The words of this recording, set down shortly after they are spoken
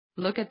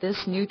Look at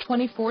this new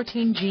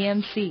 2014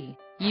 GMC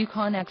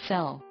Yukon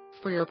XL.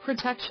 For your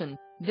protection,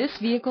 this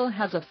vehicle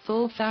has a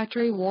full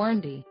factory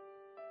warranty.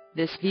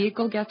 This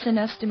vehicle gets an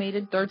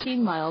estimated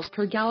 13 miles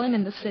per gallon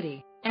in the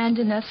city, and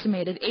an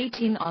estimated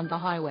 18 on the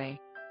highway.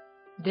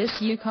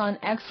 This Yukon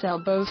XL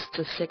boasts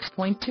a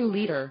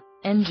 6.2-liter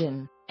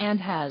engine, and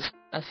has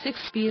a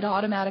 6-speed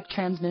automatic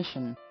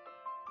transmission.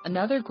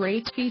 Another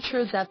great feature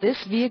is that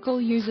this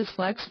vehicle uses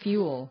flex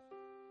fuel.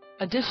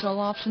 Additional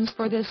options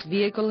for this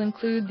vehicle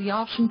include the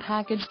option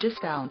package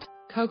discount,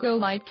 Cocoa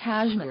Light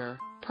Cashmere,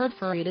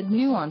 perforated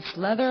nuanced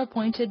leather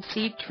appointed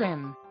seat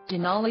trim,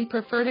 Denali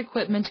preferred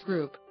equipment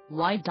group,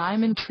 white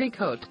diamond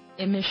tricoat,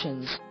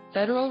 emissions,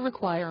 federal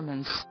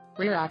requirements,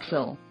 rear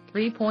axle,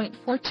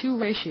 3.42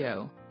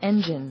 ratio,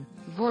 engine,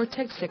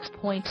 Vortex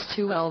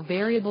 6.2L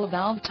variable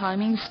valve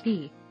timing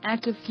ski,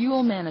 active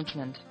fuel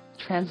management,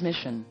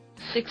 transmission,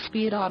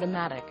 6-speed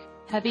automatic,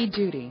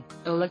 heavy-duty,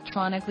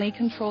 electronically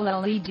controlled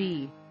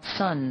LED,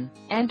 sun,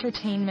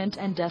 entertainment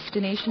and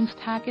destinations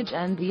package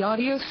and the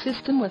audio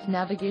system with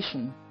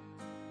navigation.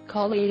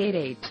 Call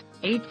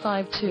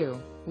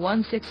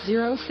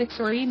 888-852-1606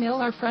 or email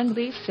our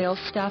friendly sales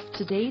staff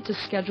today to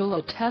schedule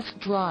a test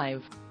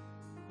drive.